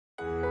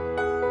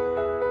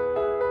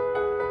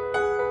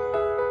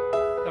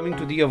coming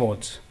to the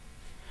awards.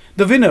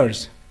 The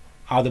winners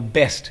are the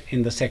best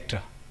in the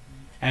sector,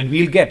 and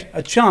we'll get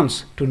a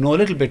chance to know a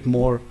little bit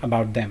more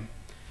about them.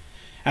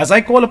 As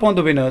I call upon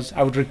the winners,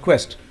 I would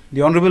request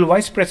the Honorable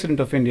Vice President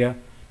of India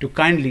to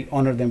kindly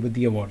honor them with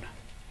the award.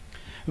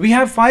 We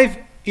have 5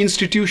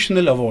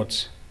 institutional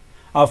awards.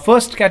 Our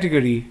first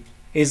category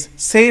is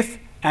Safe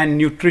and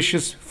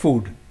Nutritious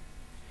Food.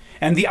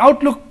 And the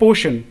Outlook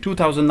Poshan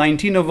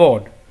 2019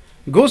 award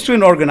goes to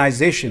an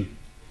organization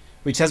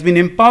which has been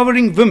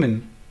empowering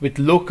women with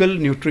local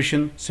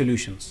nutrition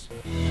solutions.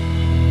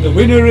 The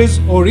winner is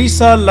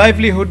Orissa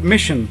Livelihood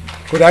Mission.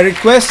 Could I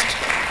request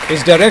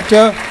its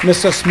director,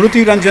 Mr.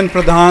 Smruti Ranjan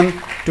Pradhan,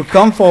 to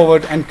come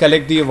forward and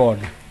collect the award.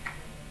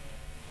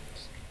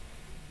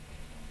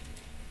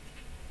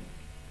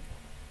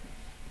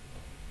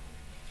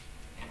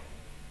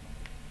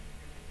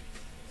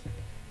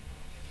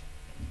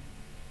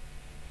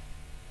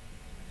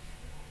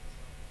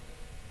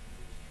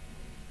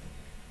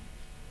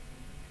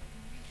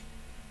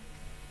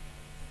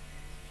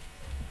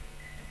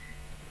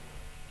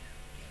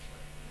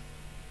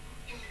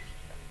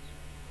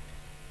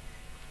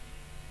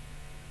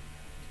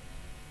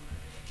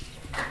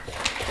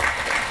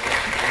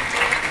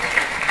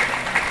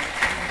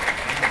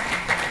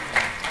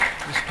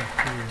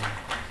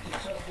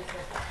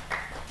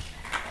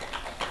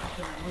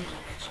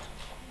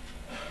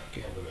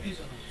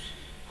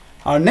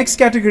 Our next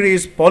category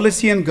is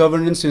Policy and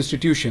Governance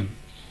Institution,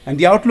 and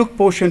the Outlook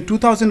Poshan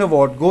 2000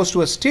 award goes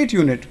to a state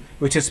unit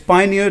which has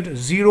pioneered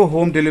zero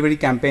home delivery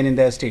campaign in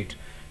their state.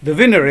 The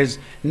winner is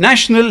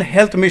National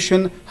Health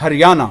Mission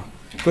Haryana.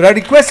 Could I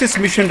request its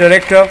mission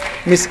director,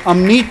 Ms.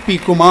 Amneet P.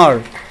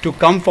 Kumar, to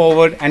come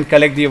forward and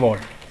collect the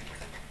award.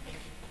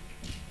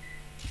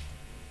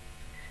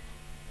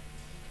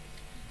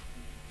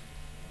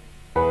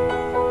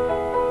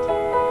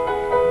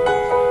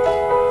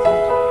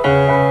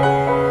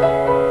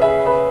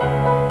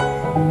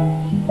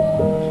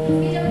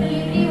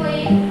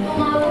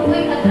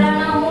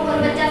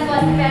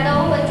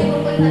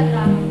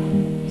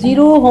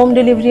 Zero home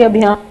delivery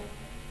Abhiyan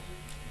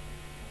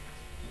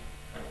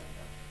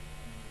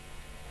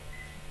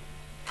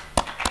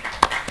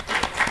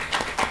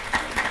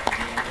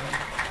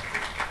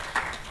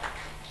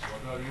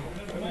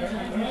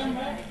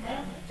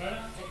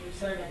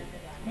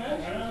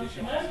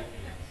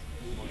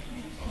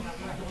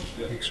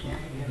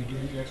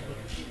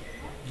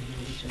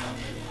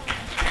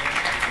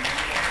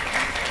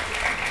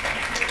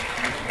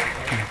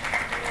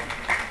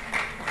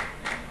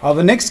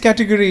Our next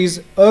category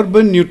is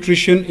Urban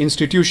Nutrition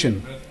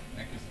Institution,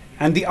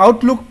 and the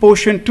Outlook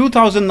Poshan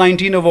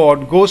 2019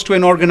 award goes to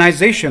an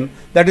organization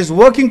that is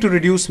working to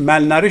reduce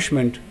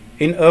malnourishment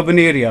in urban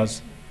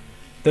areas.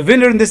 The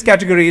winner in this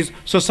category is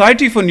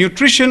Society for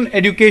Nutrition,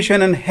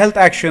 Education and Health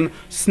Action,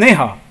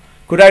 SNEHA.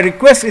 Could I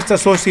request its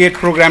Associate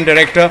Program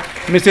Director,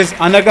 Mrs.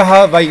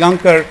 Anagaha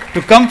Vaigankar,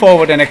 to come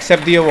forward and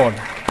accept the award.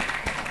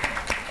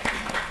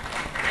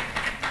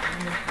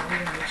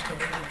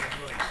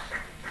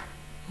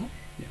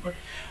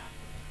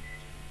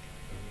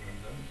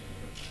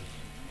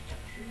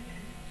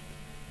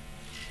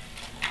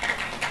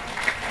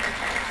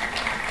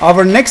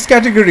 Our next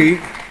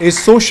category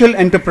is Social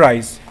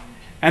Enterprise,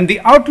 and the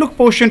Outlook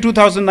Poshan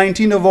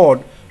 2019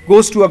 award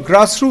goes to a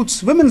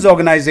grassroots women's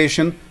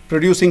organization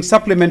producing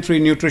supplementary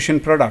nutrition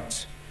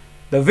products.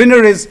 The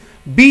winner is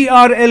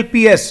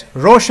BRLPS,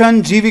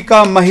 Roshan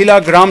Jivika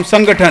Mahila Gram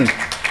Sangathan,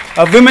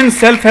 a women's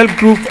self-help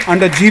group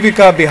under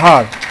Jivika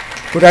Bihar.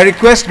 Could I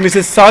request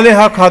Mrs.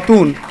 Saleha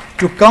Khatun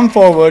to come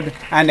forward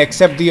and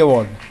accept the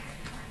award.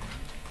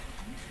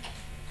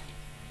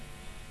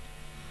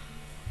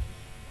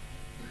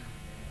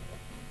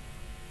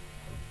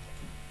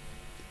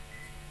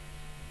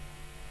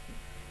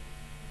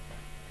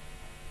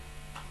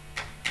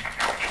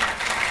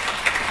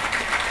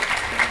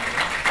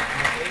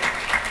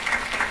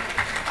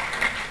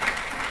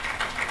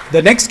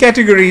 The next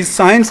category is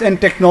Science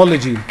and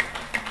Technology,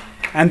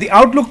 and the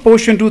Outlook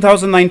Poshan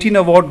 2019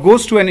 award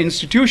goes to an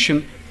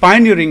institution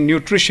pioneering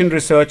nutrition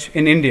research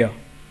in India.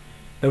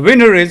 The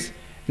winner is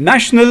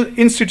National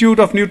Institute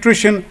of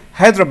Nutrition,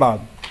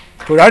 Hyderabad.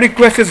 Could I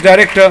request its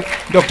director,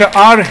 Dr.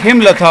 R.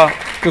 Himlatha,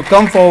 to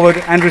come forward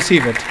and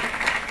receive it.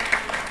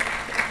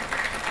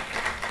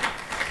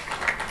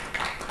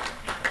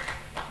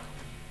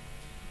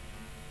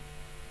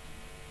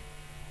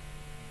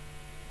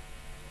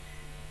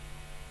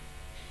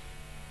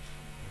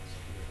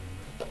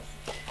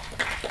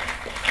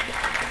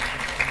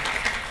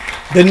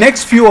 The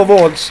next few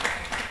awards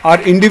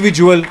are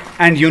individual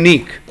and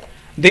unique.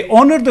 They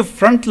honor the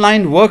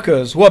frontline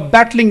workers who are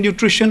battling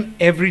nutrition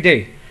every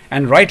day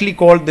and rightly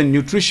called the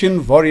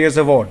Nutrition Warriors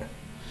Award.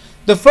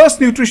 The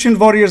first Nutrition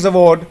Warriors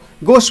Award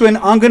goes to an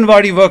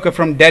Anganwadi worker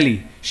from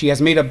Delhi. She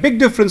has made a big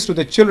difference to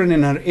the children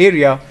in her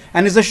area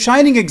and is a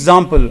shining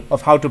example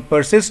of how to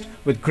persist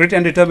with grit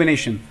and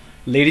determination.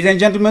 Ladies and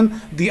gentlemen,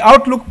 the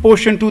Outlook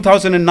Poshan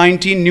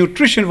 2019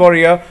 Nutrition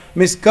Warrior,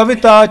 Ms.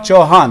 Kavita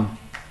Chauhan.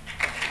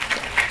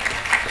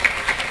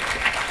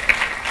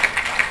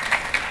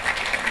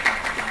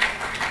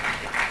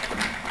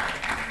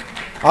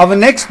 Our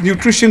next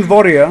nutrition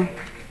warrior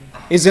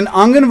is an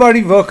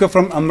Anganwadi worker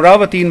from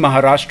Amravati in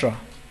Maharashtra.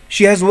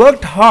 She has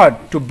worked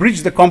hard to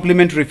bridge the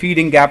complementary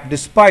feeding gap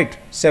despite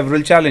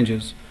several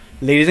challenges.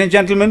 Ladies and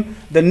gentlemen,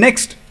 the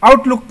next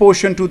Outlook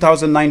Poshan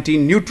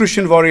 2019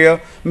 nutrition warrior,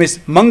 Miss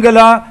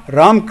Mangala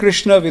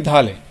Ramkrishna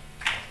Vidhale.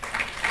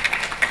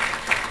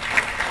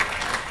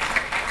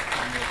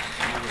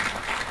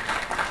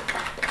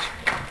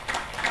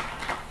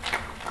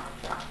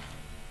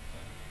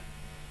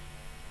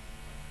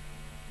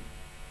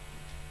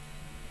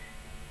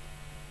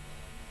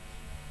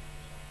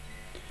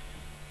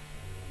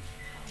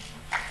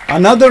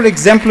 Another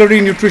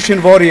exemplary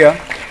nutrition warrior,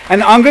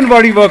 an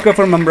Anganwadi worker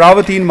from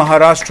Amravati in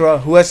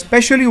Maharashtra who has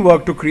specially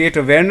worked to create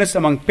awareness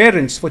among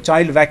parents for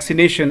child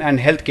vaccination and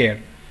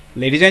healthcare.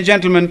 Ladies and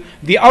gentlemen,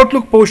 the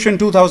Outlook Poshan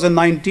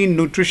 2019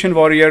 nutrition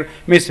warrior,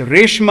 Miss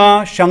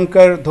Reshma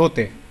Shankar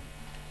Dhote.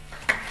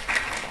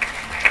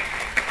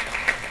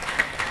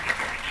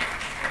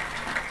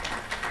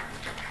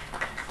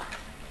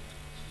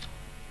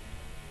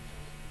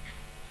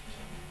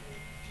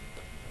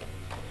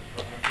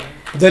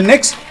 The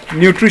next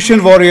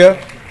nutrition warrior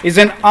is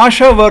an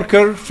ASHA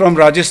worker from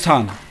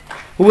Rajasthan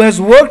who has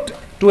worked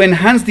to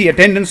enhance the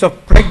attendance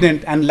of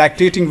pregnant and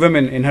lactating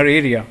women in her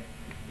area.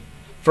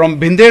 From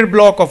Bhinder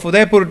block of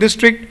Udaipur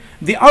district,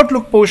 the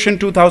Outlook Poshan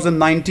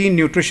 2019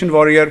 nutrition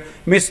warrior,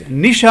 Miss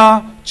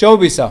Nisha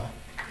Chaubisa.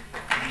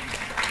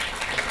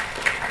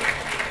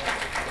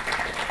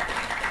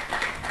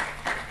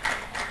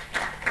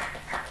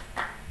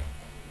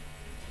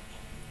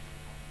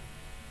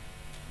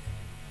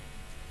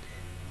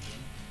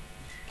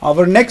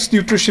 Our next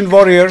nutrition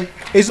warrior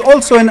is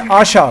also an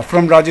ASHA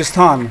from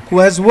Rajasthan who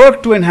has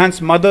worked to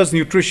enhance mothers'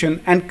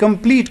 nutrition and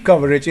complete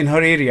coverage in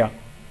her area.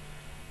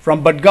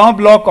 From Badgaon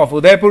block of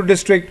Udaipur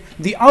district,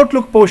 the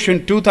Outlook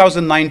Poshan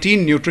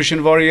 2019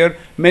 nutrition warrior,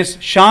 Miss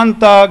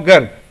Shanta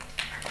Garg.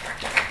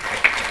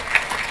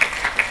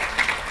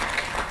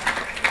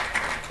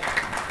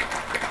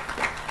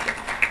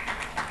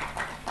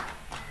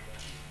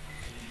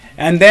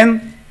 And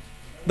then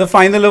the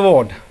final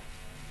award.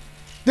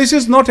 This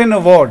is not an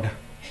award.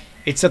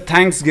 It's a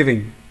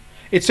thanksgiving.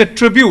 It's a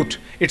tribute.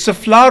 It's a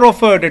flower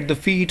offered at the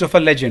feet of a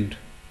legend.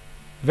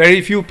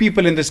 Very few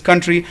people in this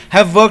country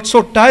have worked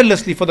so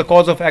tirelessly for the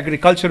cause of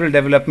agricultural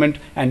development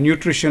and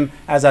nutrition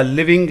as our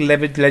living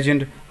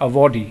legend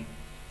awardee.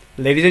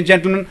 Ladies and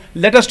gentlemen,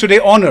 let us today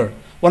honor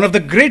one of the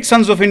great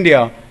sons of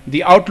India,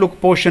 the Outlook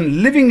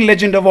Poshan Living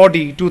Legend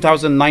Awardee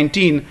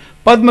 2019,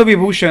 Padma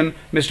Vibhushan,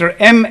 Mr.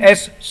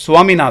 M.S.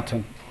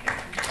 Swaminathan.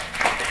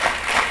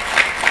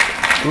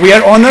 We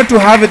are honored to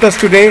have with us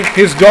today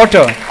his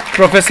daughter,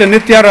 Professor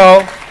Nitya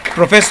Rao,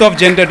 Professor of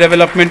Gender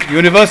Development,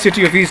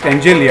 University of East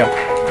Anglia.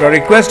 I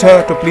request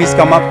her to please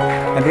come up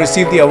and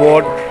receive the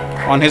award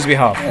on his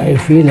behalf. I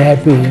feel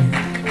happy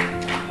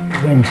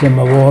when some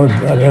award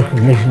or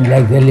recognition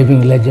like the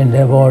Living Legend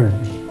Award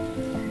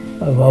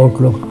of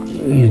Outlook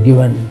is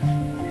given,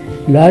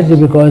 largely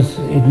because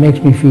it makes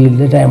me feel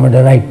that I am on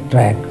the right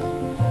track.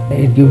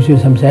 It gives you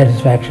some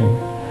satisfaction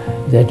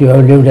that you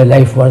have lived a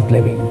life worth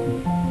living.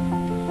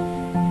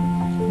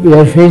 We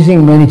are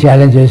facing many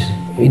challenges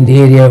in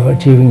the area of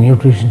achieving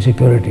nutrition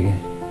security.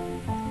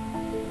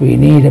 We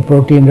need a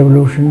protein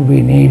revolution,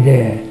 we need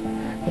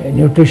a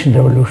nutrition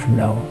revolution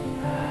now.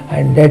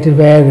 And that is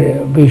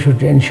where we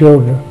should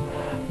ensure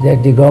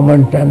that the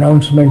government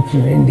announcements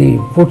in the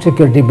food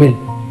security bill.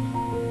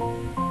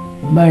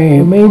 My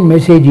main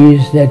message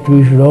is that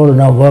we should all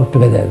now work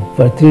together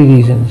for three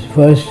reasons.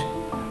 First,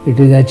 it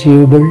is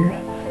achievable.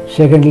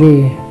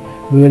 Secondly,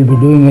 we will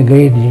be doing a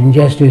great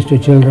injustice to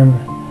children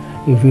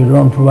if you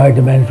don't provide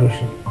the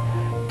malnutrition.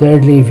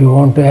 Thirdly, if you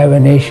want to have a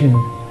nation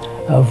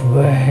of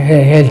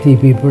healthy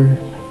people,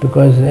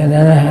 because an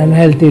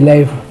unhealthy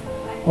life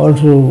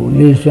also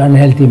leads to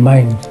unhealthy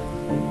minds.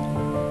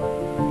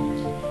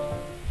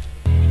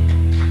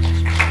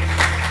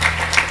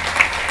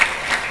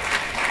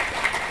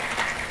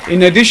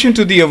 In addition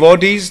to the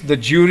awardees, the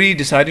jury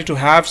decided to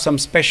have some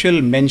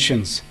special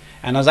mentions.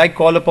 And as I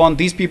call upon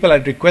these people, I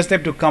request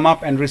them to come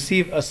up and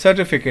receive a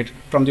certificate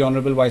from the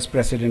Honorable Vice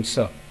President,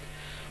 sir.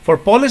 For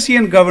Policy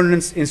and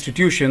Governance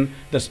Institution,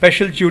 the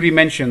special jury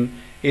mention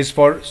is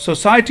for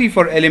Society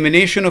for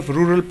Elimination of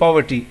Rural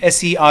Poverty,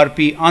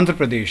 SERP, Andhra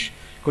Pradesh.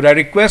 Could I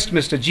request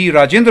Mr. G.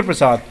 Rajendra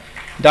Prasad,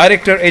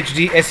 Director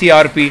HD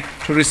SERP,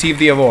 to receive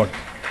the award.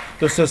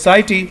 The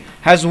society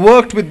has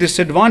worked with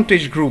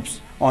disadvantaged groups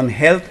on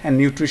health and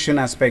nutrition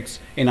aspects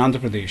in Andhra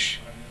Pradesh.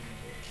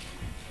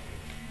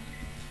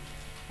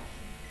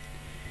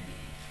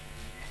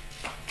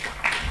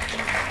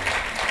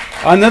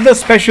 Another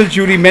special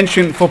jury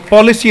mention for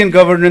Policy and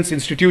Governance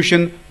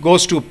Institution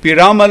goes to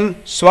Piramal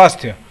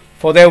Swasthya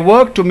for their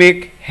work to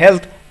make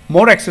health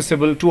more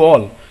accessible to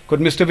all.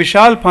 Could Mr.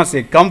 Vishal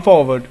Phase come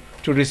forward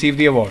to receive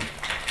the award?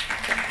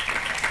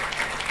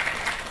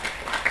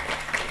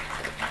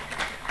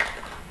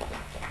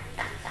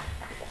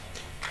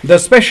 The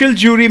special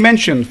jury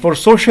mention for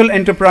Social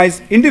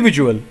Enterprise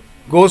Individual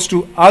goes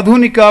to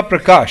Adhunika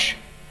Prakash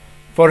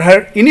for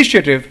her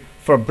initiative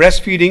for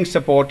breastfeeding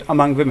support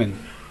among women.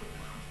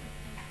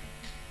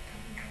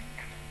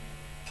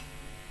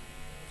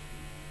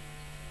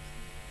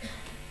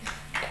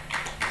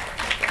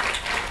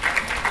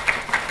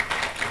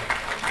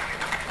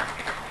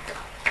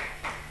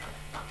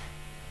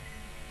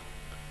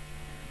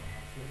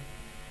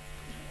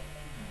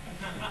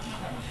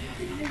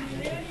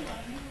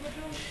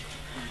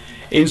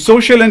 In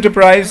social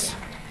enterprise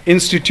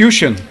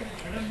institution,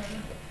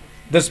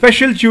 the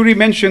special jury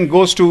mention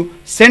goes to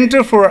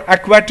Center for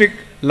Aquatic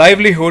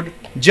Livelihood,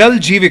 Jal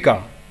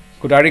Jeevika.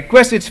 Could I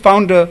request its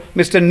founder,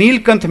 Mr.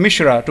 Neelkant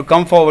Mishra, to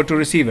come forward to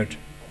receive it?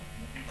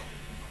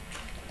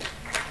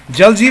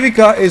 Jal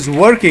Jeevika is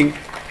working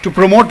to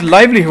promote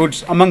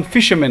livelihoods among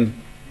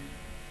fishermen.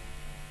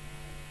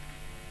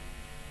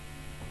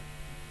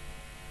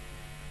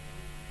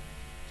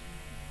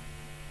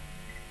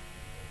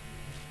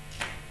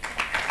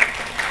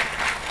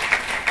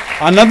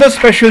 Another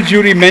special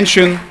jury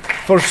mention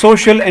for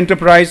social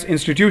enterprise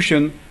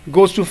institution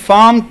goes to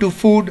Farm to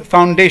Food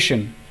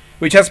Foundation,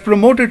 which has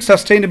promoted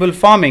sustainable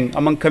farming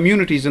among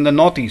communities in the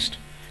Northeast.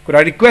 Could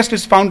I request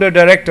its founder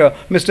director,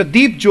 Mr.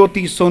 Deep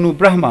Jyoti Sonu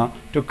Brahma,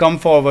 to come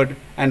forward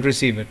and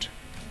receive it?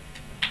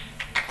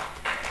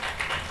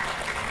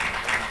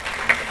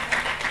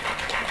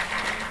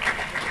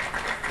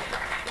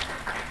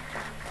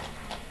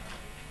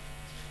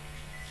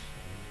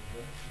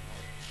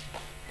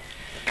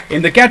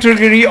 In the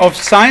category of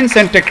Science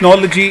and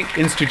Technology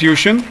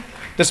Institution,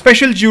 the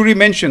special jury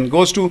mention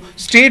goes to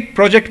State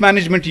Project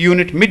Management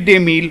Unit Midday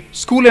Meal,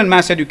 School and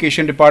Mass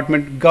Education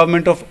Department,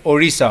 Government of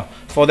Orissa,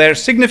 for their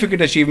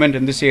significant achievement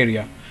in this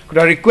area. Could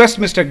I request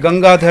Mr.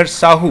 Gangadhar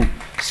Sahu,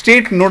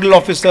 State Nodal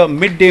Officer,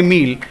 Midday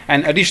Meal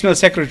and Additional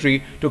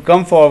Secretary, to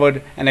come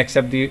forward and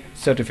accept the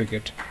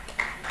certificate?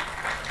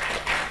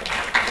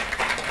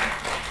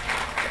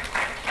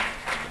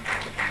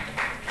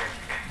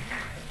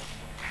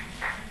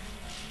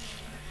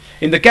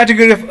 In the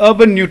category of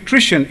Urban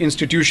Nutrition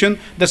Institution,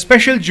 the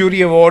special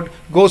jury award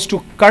goes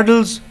to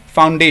Cuddles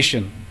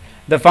Foundation.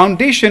 The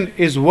foundation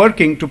is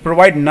working to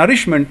provide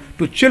nourishment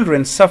to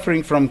children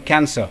suffering from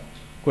cancer.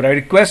 Could I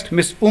request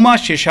Ms. Uma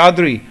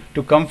Sheshadri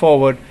to come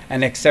forward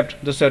and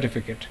accept the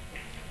certificate?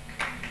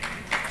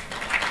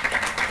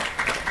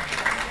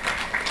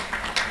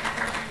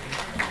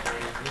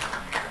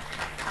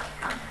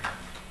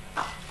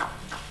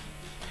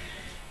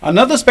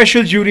 Another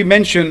special jury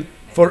mention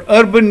for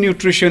Urban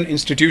Nutrition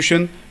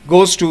Institution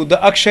goes to the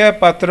Akshaya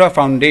Patra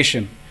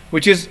Foundation,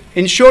 which is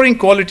ensuring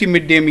quality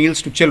midday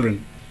meals to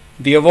children.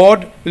 The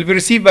award will be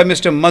received by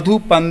Mr. Madhu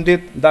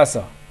Pandit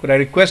Dasa. Could I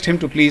request him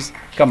to please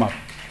come up?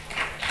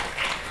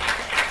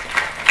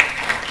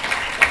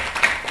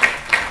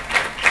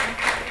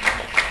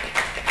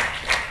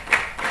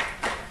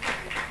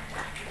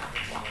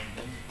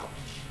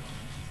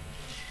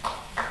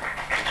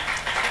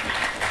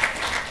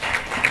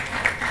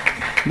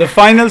 The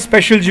final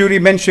special jury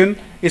mention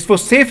is for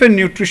Safe and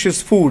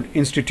Nutritious Food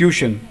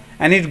Institution,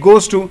 and it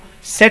goes to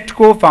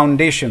SETCO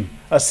Foundation,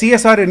 a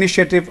CSR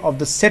initiative of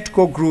the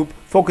SETCO group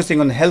focusing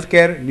on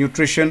healthcare,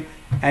 nutrition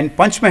and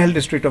Panchmahal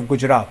district of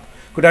Gujarat.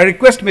 Could I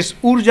request Ms.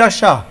 Urja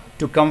Shah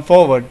to come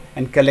forward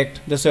and collect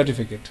the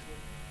certificate?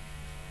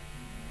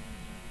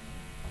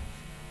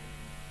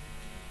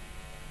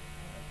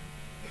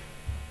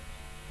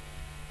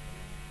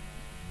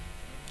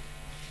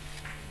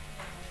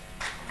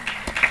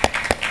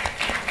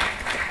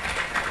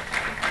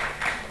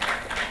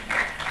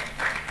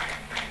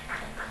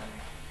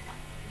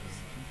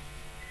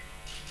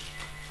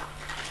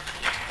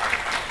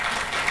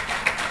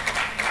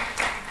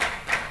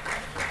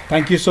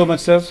 Thank you so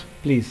much, sirs.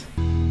 Please.